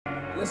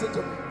Listen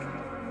to me.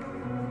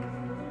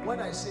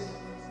 When I say,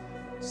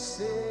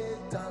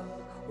 Satan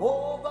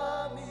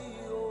over me,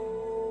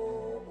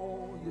 oh,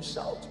 oh, you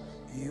shout,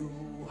 you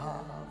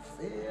have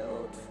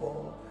failed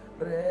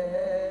forever.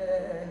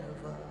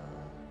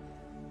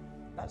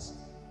 That's it.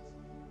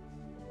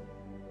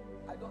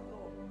 I don't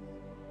know.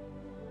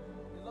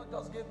 The Lord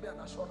just gave me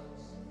an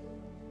assurance.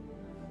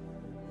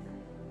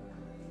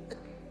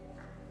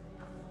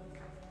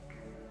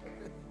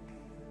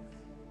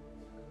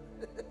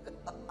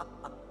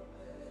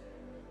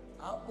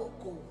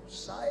 Aboko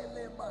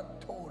silent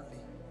and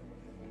totally.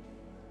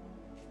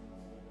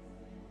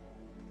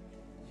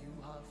 You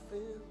have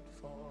failed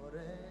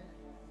forever.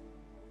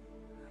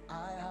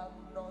 I have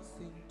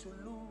nothing to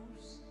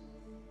lose,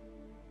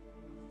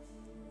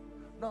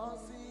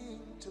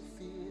 nothing to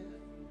fear,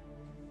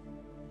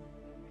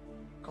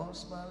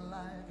 'cause my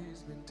life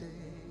has been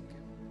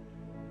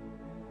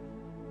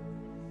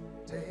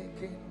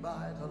taken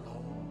by the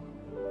Lord.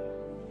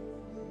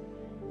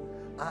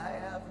 I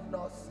have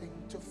nothing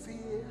to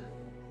fear,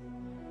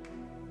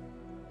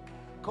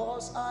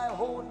 'cause I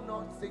hold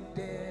nothing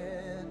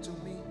dear to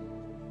me,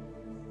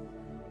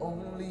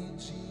 only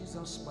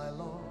Jesus my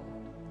Lord.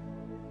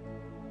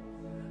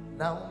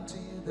 Now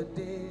until the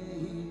day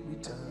He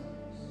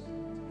returns,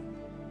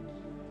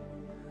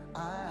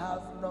 I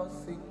have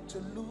nothing to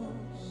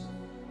lose,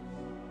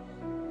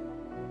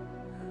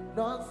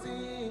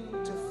 nothing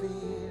to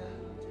fear.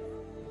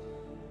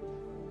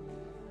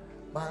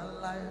 My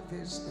life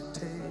has been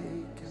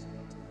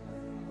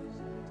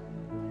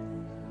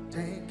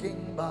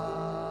taken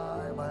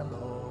by my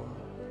Lord.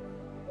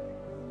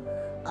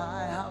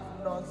 I have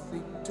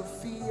nothing to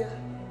fear,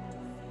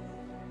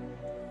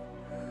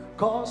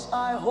 'cause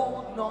I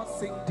hold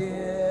nothing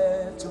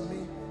dear to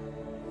me,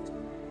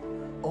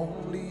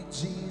 only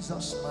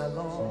Jesus my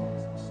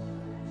Lord.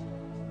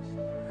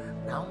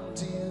 Now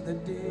till the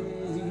day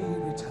He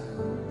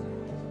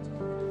returns.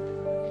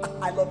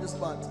 I love this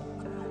part.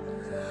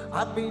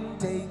 I've been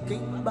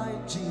taken by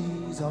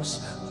Jesus,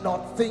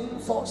 nothing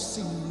for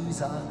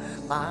Caesar.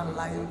 My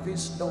life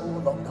is no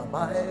longer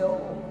my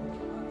own.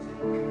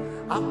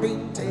 I've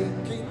been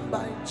taken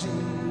by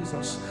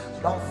Jesus,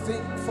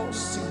 nothing for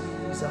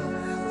Caesar.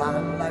 My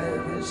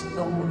life is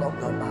no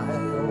longer my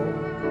own.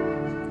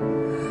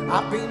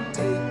 I've been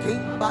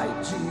taken by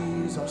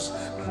Jesus,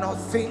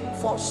 nothing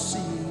for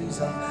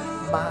Caesar.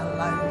 My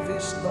life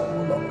is no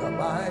longer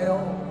my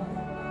own.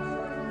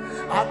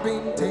 I've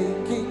been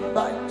taken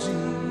by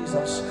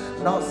Jesus,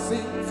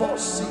 nothing for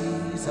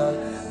Caesar.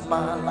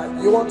 My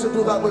life. You want to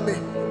do that with me?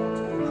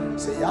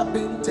 Say, I've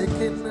been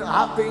taken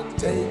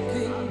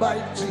by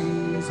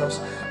Jesus,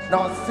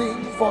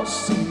 nothing for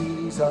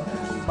Caesar.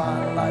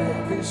 My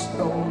life is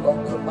no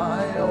longer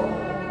my own.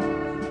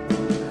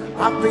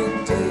 I've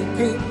been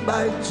taken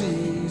by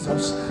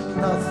Jesus,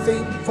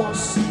 nothing for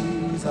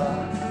Caesar.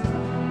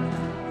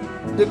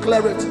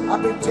 Declare it.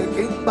 I've been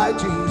taken by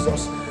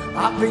Jesus.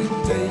 I've been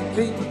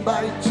taken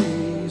by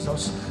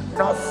Jesus,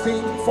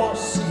 nothing for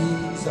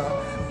Caesar.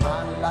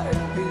 My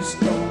life is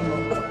no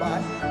longer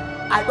mine.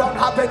 I don't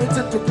have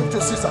anything to give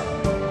to Caesar.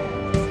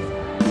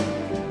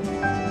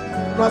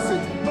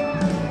 Nothing.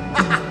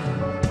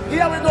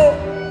 Here we go.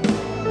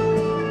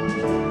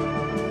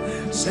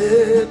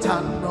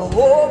 Satan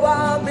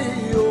over me,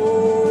 oh,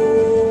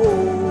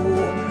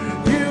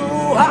 you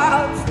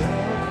have.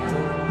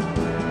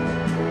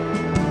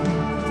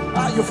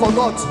 You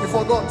forgot.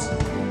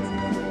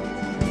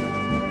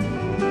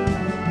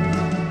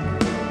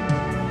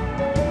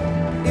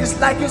 It's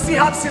like you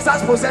still have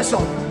Caesar's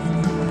possession.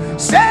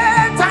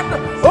 Satan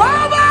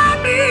over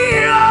me,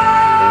 oh,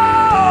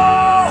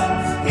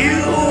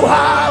 you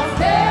have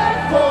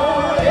failed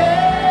forever.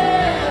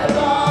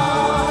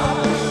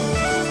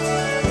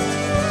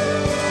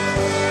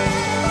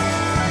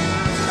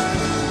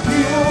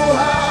 You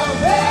have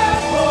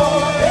failed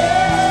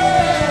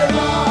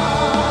forever.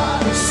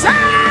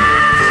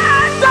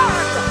 Satan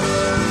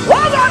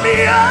over me,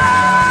 oh.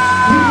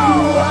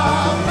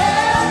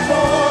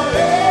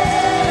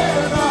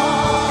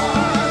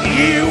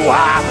 You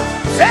have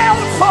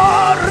failed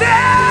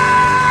forever.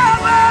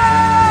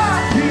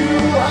 You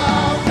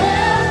have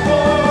failed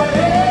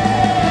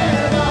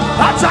forever.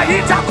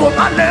 Ataita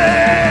kumale,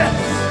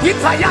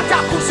 itayata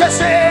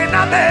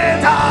kusesena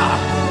meta.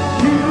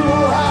 You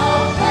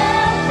have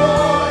failed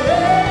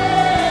forever.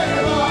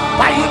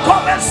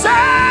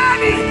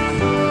 Baikomeseni,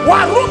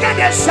 waruge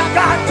de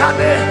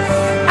shagantane,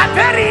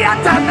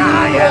 aperiata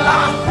naela.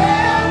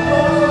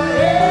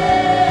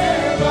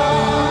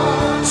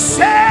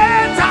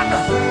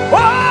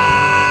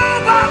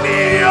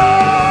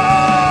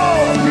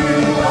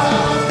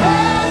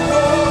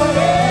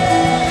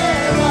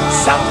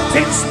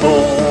 Something's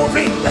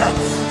moving,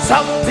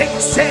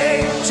 something's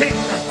changing.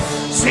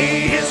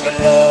 See His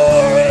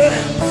glory,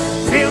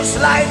 feels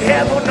like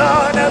heaven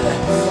on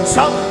earth.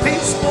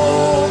 Something's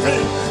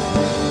moving.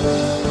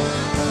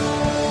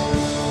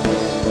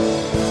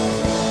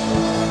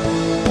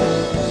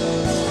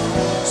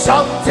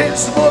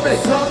 Something's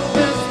moving.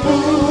 Something's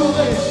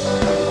moving.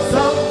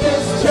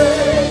 Something's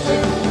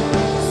changing.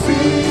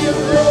 See His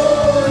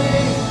glory.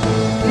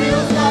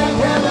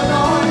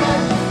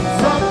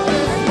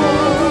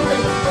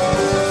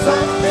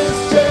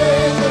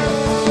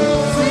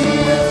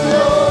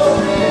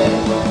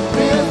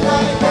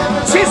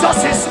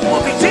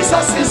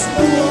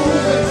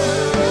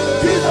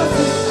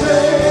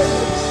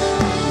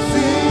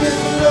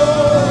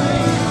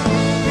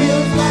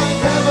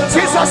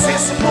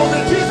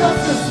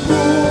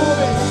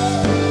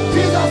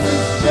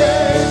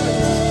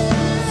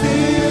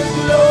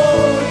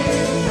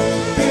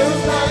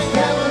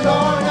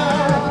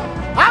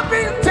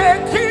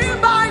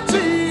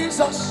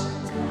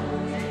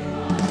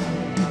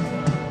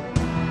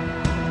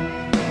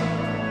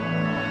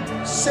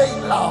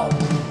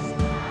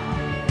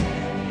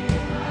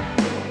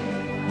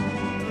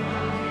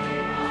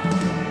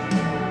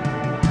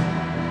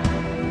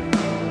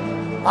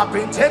 I've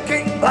been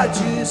taken by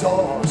Jesus.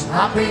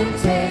 I've been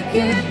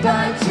taken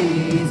by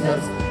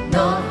Jesus.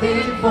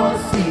 Nothing for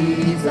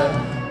Caesar.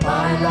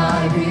 My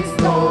life is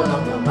no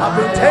longer my I've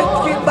been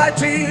taken by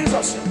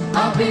Jesus.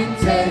 I've been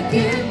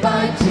taken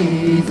by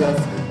Jesus.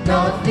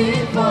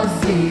 Nothing for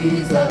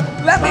Caesar.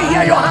 Let me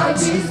hear your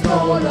hands.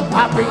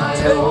 I've been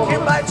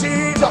taken by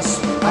Jesus.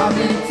 I've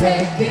been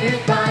taken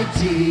by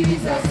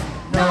Jesus.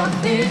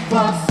 Nothing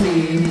for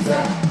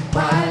Caesar.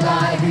 My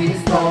life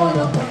is no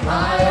longer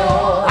my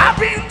own. I've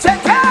been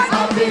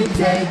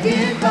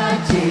taken by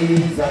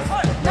Jesus.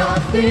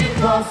 Nothing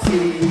for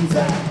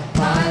Caesar.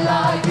 My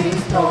life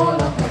is no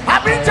longer.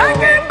 I've been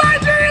taken by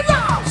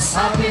Jesus.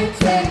 I've been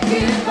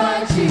taken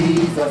by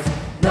Jesus.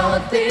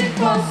 Nothing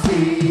for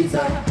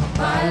Caesar.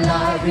 My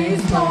life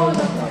is no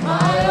longer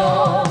my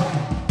own.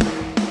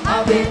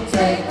 I've been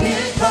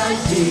taken by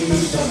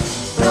Jesus.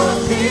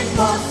 Nothing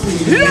for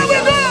Caesar. Here we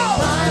go.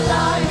 My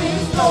life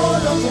is no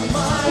longer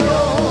my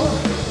own.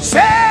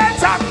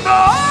 Satan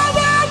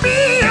over me.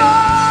 Oh.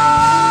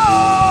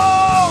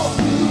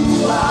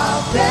 You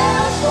are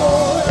there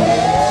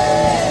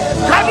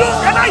forever.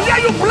 Can I hear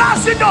you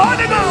blasting the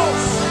Holy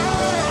Ghost?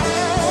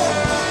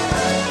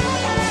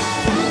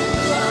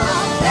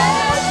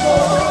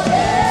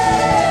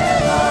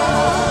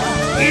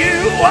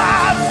 You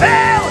are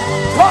there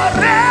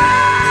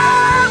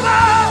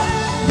forever.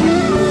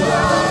 You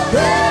are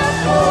there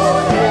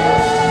forever.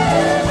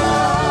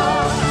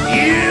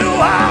 You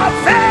are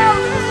there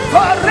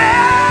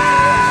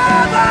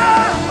forever.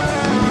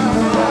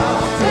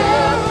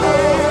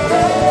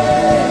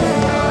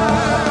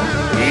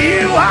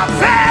 You are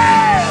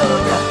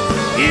failed.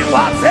 You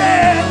are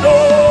failed.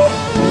 Oh.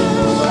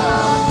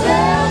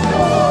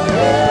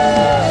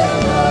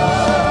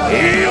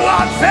 You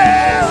are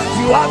failed.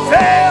 You are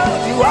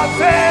failed. You are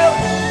failed.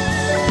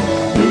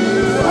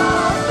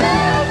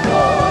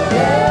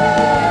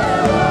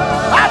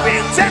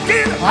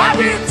 I've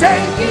been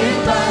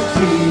taken by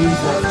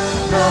Jesus.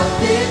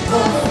 Nothing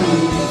for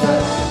Caesar.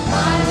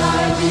 My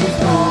life is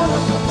no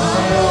longer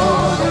my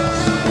own.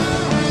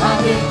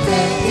 I've been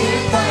taken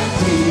by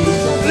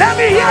Jesus. Let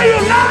me hear you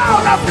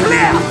loud and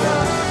clear.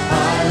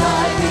 My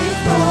life is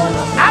no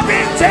longer. I've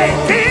been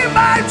taken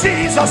by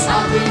Jesus.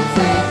 I've been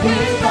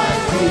taken by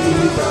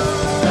Jesus.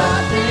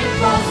 Nothing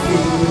for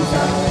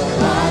Caesar.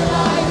 My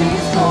life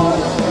is no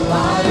longer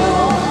my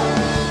own.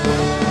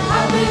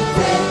 I've been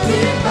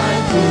taken by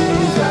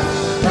Jesus.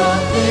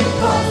 Nothing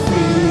for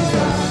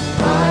Caesar.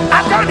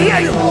 I can't hear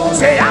you.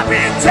 Say, I've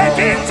been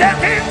taken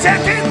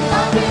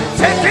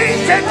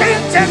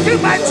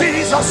by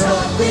Jesus.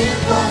 Nothing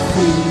for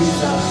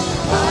Caesar.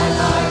 My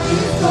life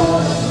is no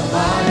longer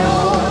my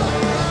own.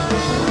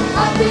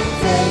 I've been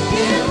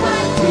taken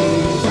by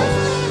Jesus.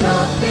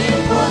 Nothing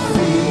for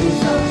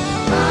Caesar.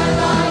 My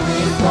life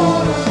is no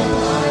longer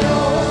my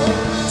own.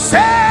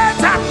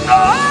 Satan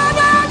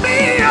over me.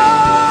 Oh.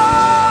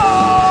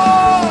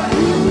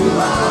 You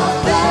are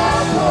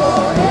there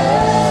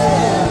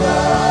forever.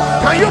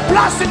 Can you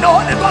blast in the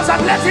Holy Ghost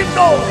and let him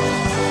know?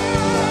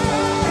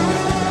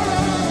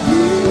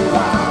 You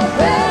are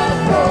there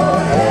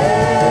forever.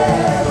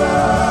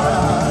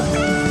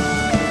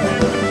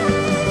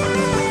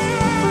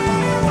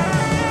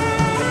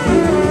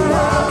 You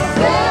are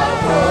there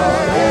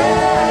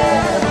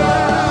forever.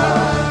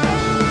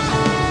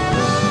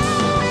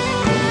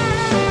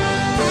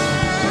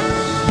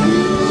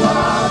 You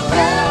are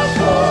there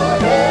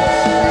forever.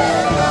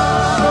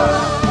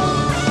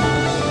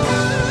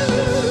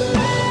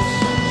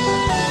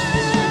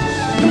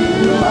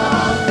 You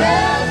are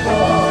there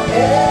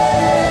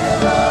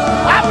forever.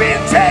 I've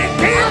been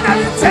taken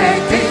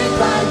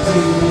by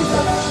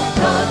Jesus.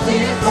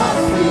 Nothing for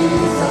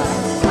Caesar.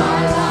 My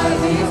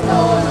life is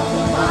no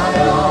longer my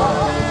own.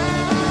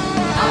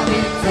 I've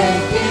been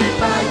taken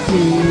by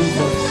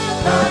Jesus.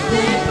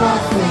 Nothing for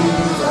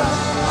Caesar.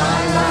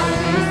 My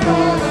life is no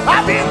longer.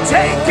 I've been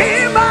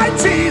taken by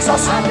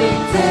Jesus. I've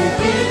been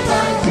taken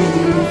by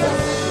Jesus.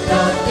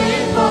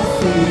 Nothing for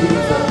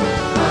Caesar.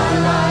 My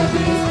life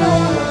is no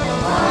longer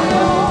my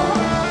own.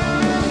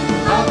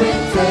 I've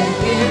been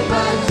taken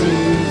by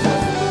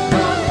Jesus.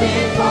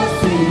 Nothing for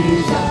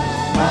Caesar.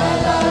 My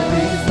life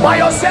is no By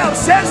yourself,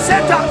 say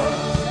Satan.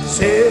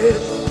 Say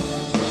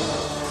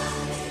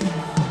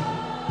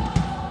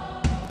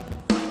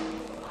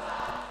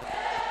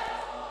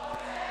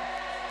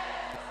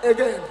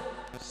again.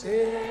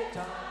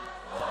 Satan.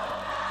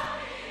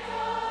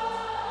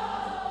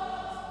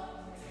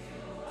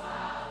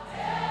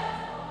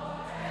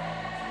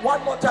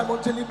 One more time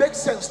until it makes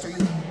sense to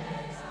you.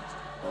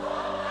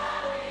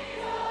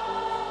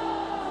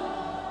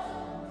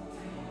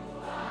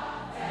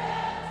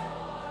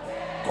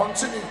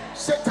 Continue.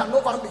 Satan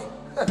over me.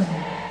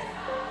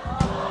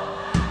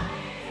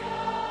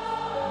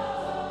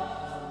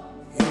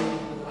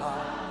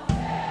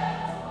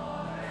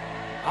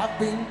 I've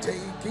been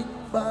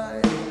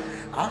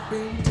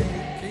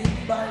taken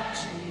by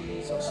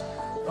Jesus.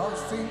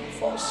 Nothing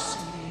for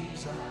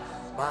Caesar.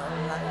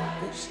 My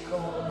life is no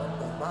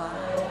longer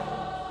my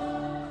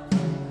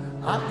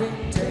own. I've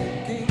been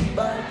taken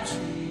by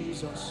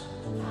Jesus.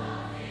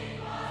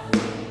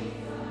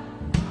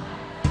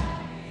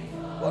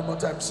 One more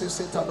time. Say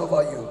Satan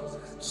over you.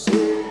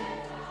 Say.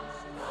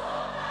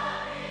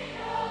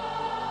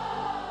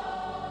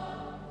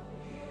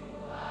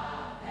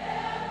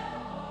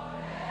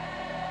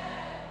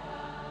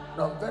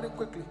 Now, very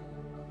quickly,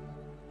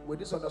 with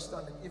this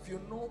understanding, if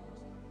you know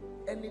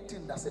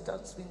anything that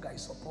Satan's finger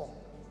is upon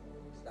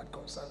that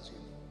concerns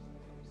you,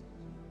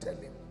 tell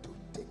him to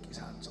take his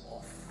hands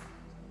off.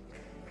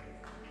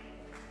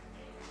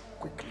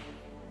 Quickly.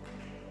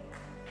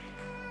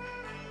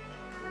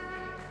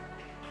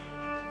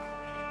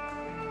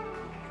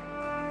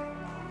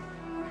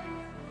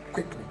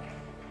 Quickly.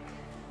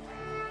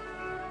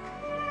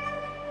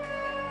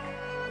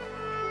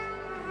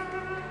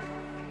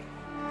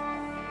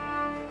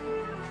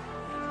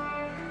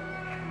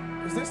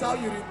 Is this how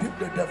you rebuke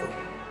the devil?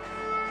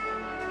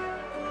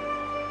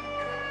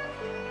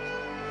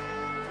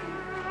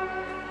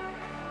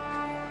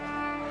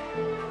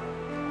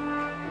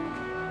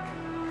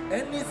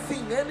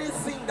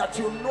 Anything that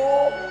you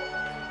know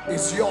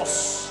is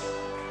yours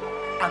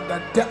and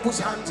the devil's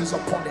hands is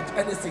upon it,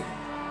 anything.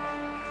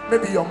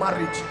 Maybe your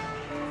marriage,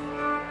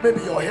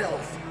 maybe your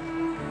health,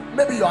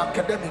 maybe your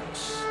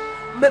academics,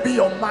 maybe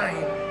your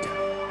mind,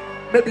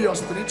 maybe your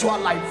spiritual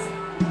life,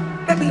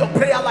 maybe your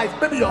prayer life,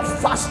 maybe your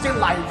fasting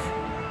life,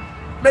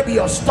 maybe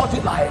your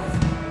study life.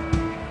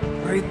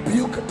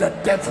 Rebuke the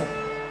devil.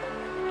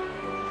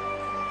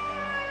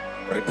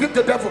 Rebuke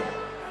the devil.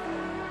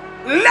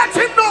 Let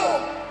him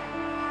know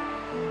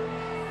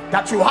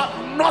that you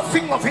have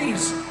nothing of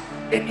his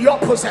in your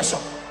possession.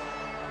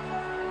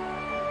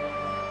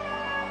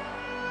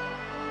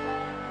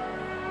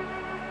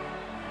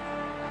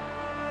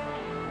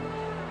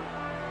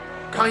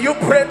 Can you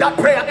pray that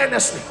prayer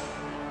earnestly?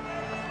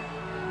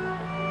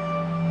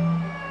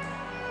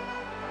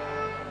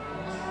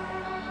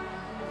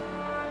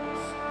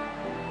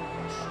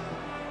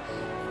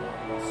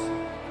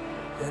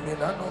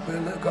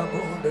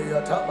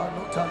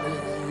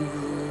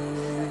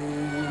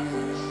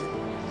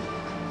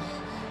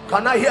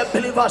 Can I hear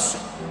believers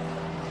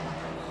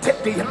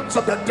take the hands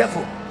of the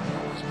devil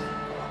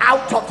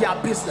out of their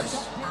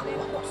business?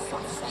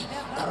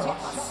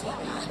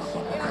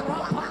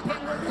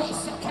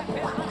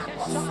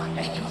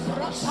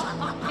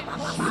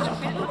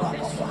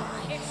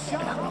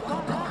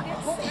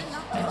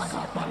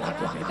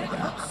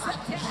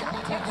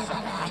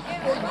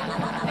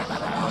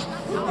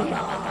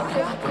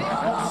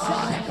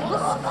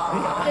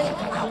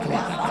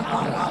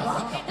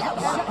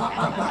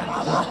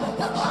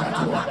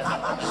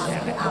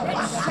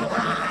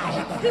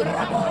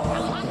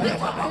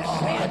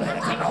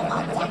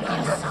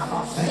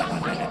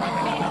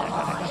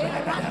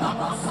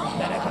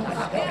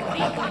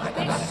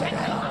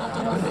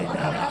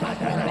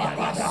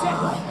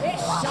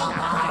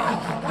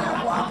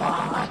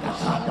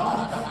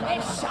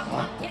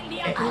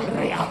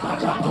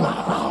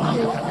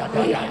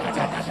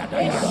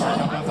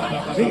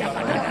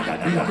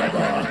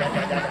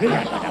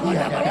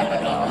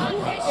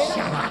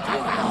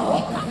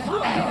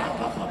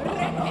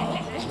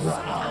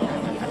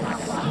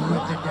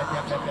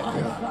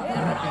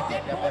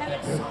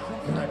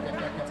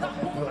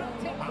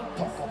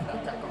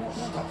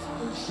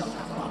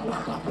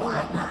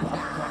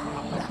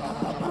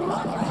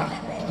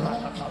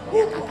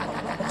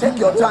 Take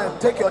your time,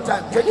 take your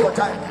time, take your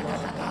time.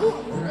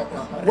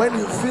 When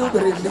you feel the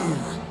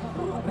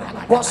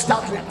relief, burst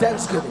out with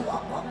thanksgiving.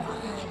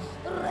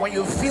 When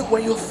you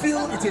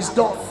feel it is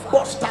done,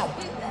 burst out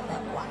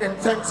in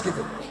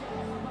thanksgiving.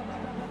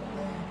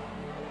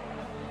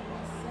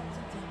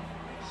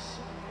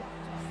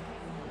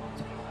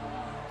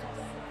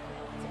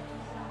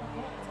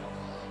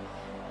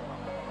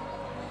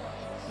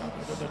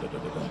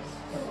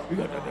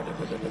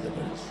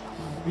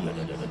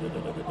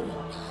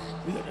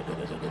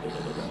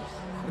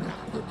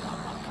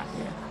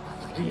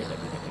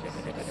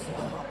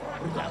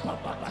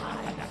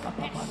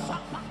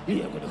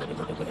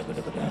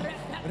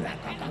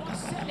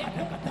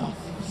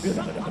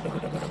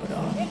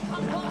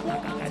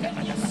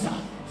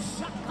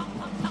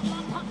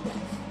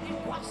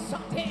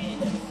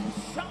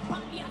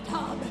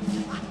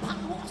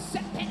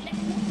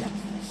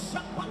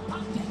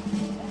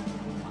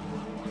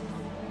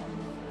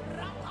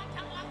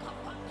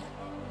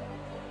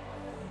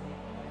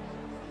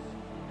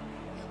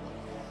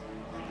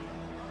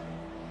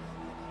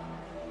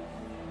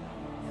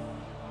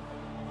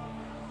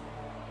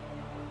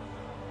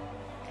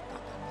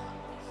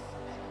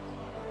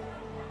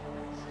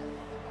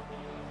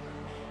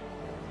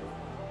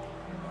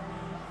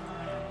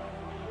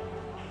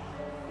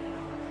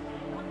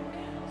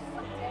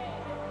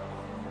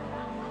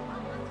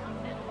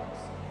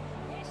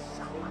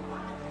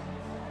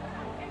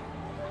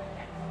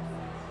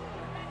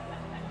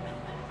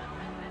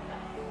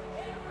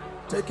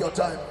 Take your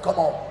time, come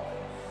on.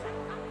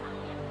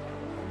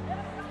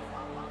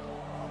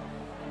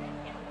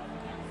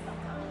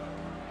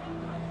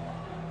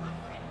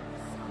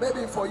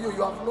 Maybe for you,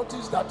 you have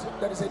noticed that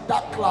there is a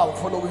dark cloud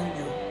following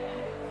you.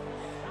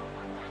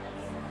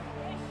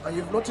 And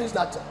you've noticed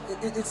that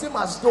it seems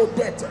as though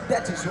death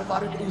is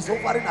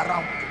hovering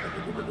around.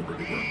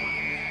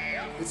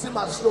 It seems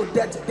as though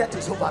death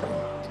is hovering.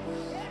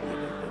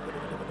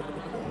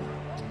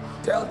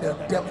 Tell the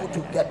devil to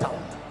get out.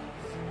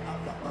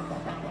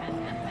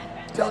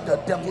 Tell the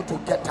devil to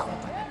get out.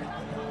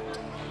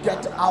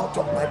 Get out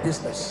of my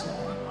business.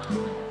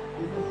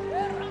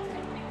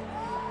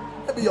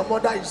 Maybe your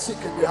mother is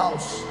sick in the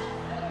house,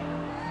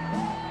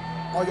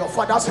 or your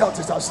father's health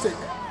is at stake.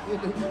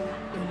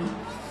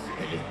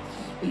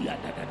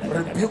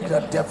 Rebuke the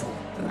devil.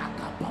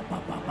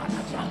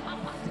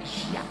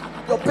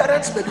 Your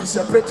parents may be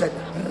separated.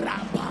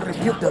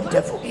 Rebuke the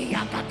devil.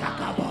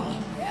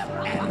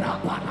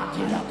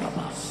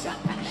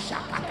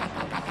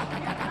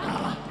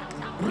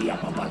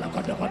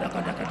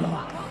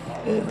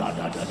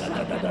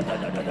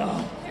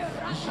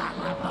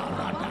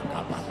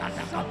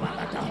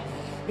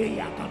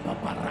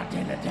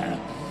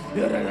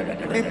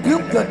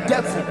 Rebuke the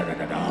devil.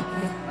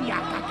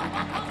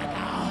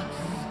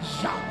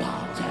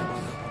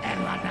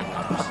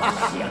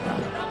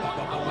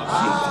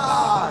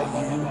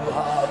 You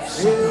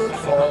have failed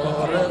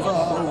forever.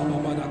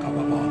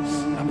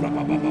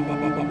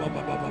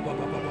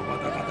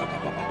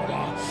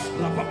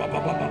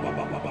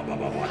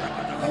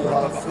 You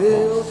have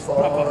failed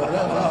forever.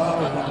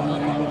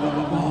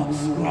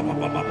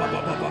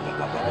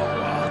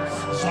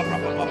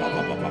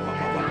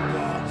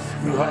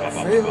 You have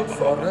failed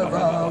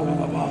forever.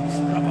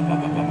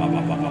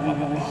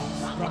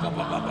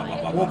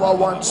 Over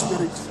one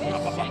spirit. You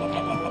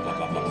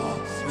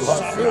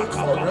have failed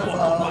forever.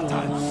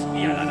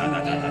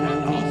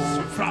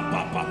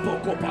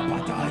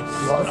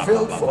 You have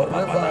failed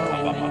forever.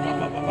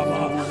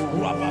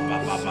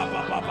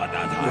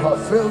 You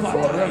have failed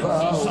forever.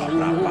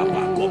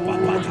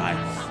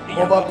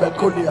 Over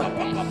Peculiar,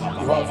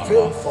 you have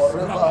failed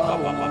forever.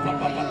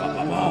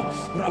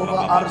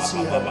 Over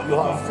RCA, you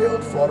have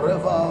failed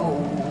forever.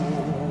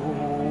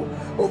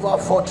 Over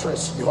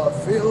Fortress, you have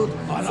failed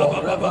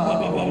forever.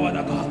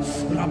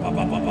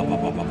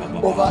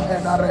 Over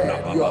NRA,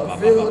 you have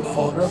failed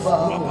forever.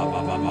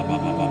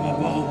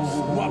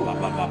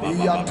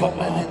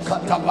 Yatomeni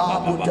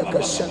katababu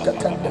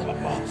tekesheketende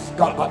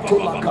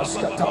gabatula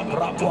kaskata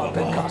bratwa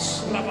bekas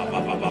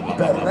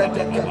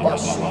berede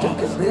kebasu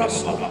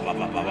tekebesu.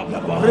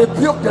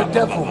 Rebuke the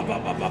devil.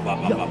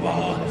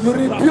 You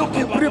rebuke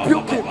him,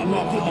 rebuke him.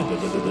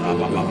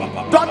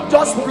 Don't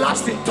just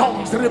blast in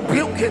tongues,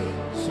 rebuke him.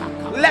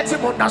 Let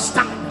him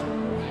understand.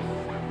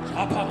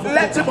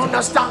 Let him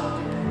understand.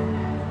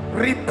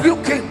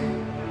 Rebuke him.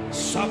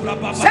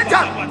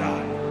 Satan,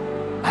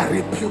 I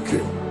rebuke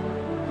you.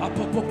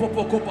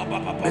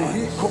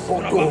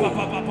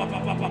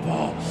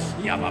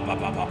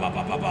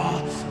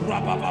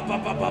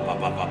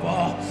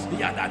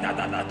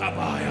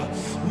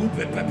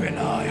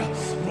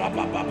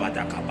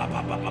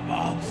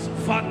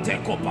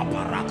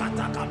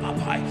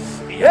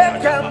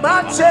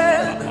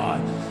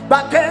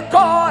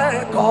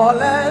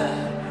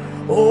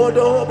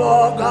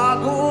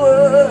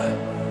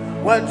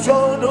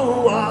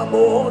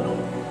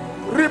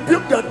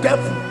 Rebuke the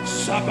devil.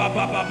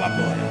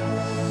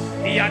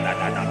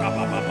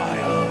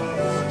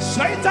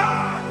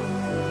 Satan,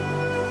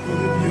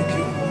 rebuke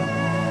you.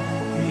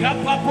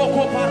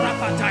 Yapapoko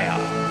parakataya.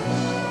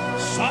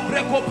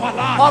 Sabreko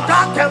palada.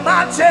 Ogake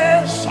mache.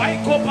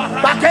 Saiko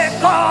parada.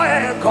 Bakeko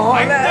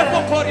ekole. Aitebo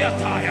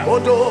koriataya.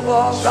 Odobo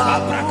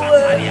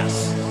sabrakatarias.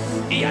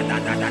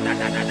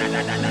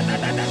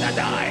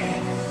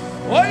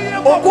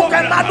 Okuke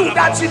madu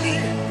dachini.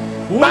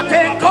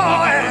 Bakeko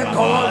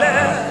ekole.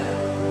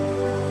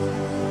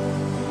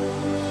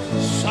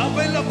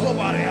 Sabelo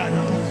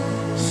kobariana.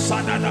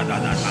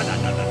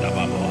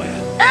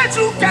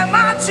 Eju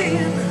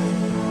kemachin.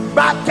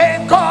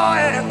 Bakeko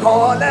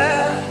ekole.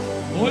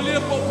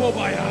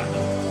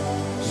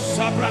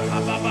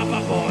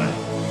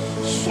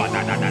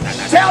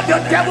 Tell the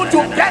devil to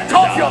get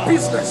off your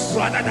business.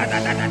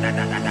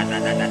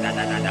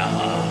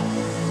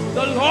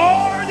 The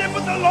Lord,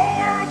 even the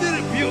Lord will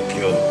rebuke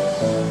you.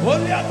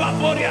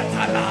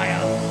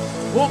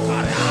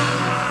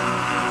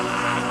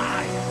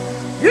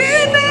 He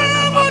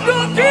never do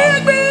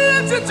give me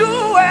to do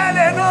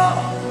anything.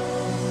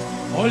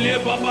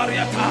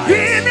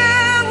 He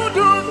never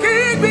do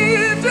give me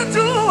to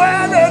do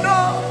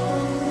anything.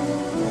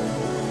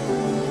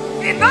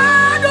 He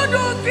never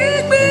do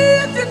give me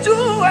to do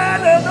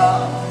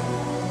anything.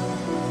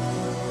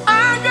 I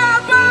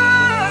got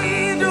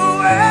my do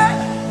it.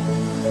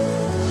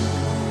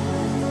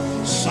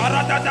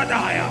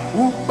 Saradadadaya.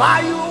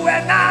 Ubayu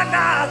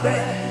enanabe.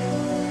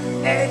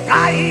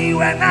 Ekai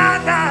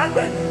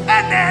enanabe.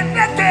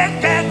 Enene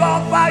keke go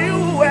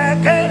bayu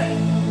eke.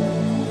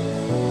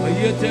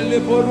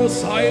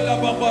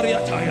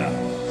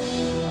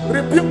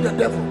 Rebuke the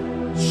devil.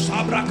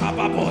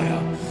 Sabrakababoya.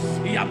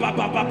 Ya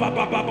baba baba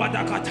baba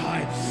bada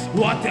katai.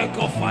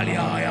 Wateko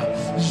faliaya.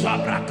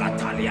 Zabra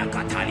katalia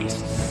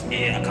katalis.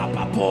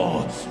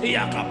 Iakapapo.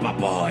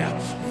 Iakapapoya.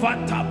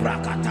 Fanta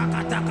brakata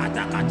kata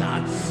kata kata.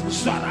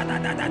 Zara da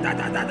da da da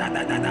da da da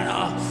da da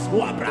da.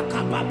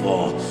 Wabrakapapo.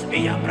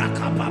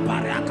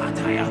 Iabrakapaparea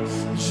kataya.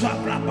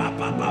 Zabra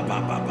baba baba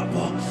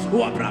baba.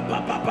 Wabra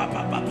baba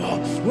baba baba.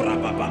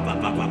 Raba baba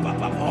baba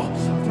baba.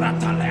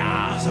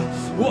 Brataleas.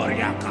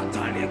 Waria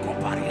katale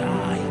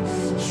kopariaya.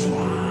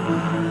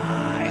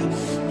 Swai.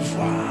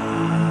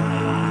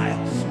 Swai.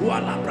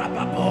 Wala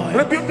braba boy.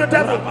 Rebuke the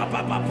devil.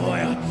 Braba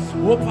boy.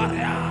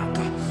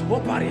 Opariaka.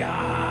 Oparia.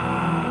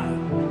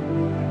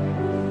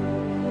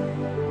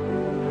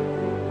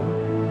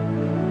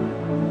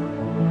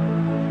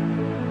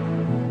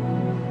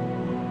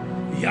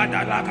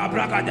 Yada laka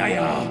braga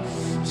daya.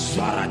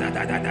 Swara da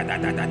da da da da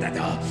da da da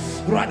da.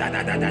 Rada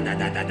da da da da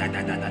da da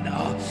da da da da.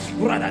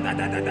 Rada da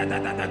da da da da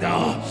da da da.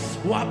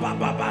 Wapa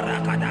ba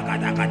baraka da da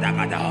da da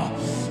da da.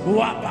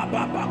 Wapa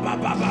ba ba ba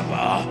ba ba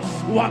ba.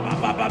 Wapa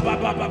ba ba ba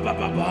ba ba ba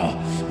ba ba.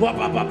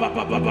 Wapa ba ba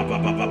ba ba ba ba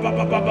ba ba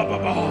ba ba ba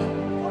ba.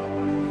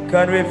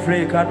 Can we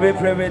pray? Can we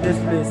pray with this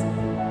place?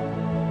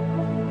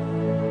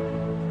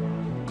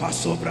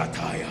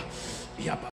 Kasobrataya. Yapa.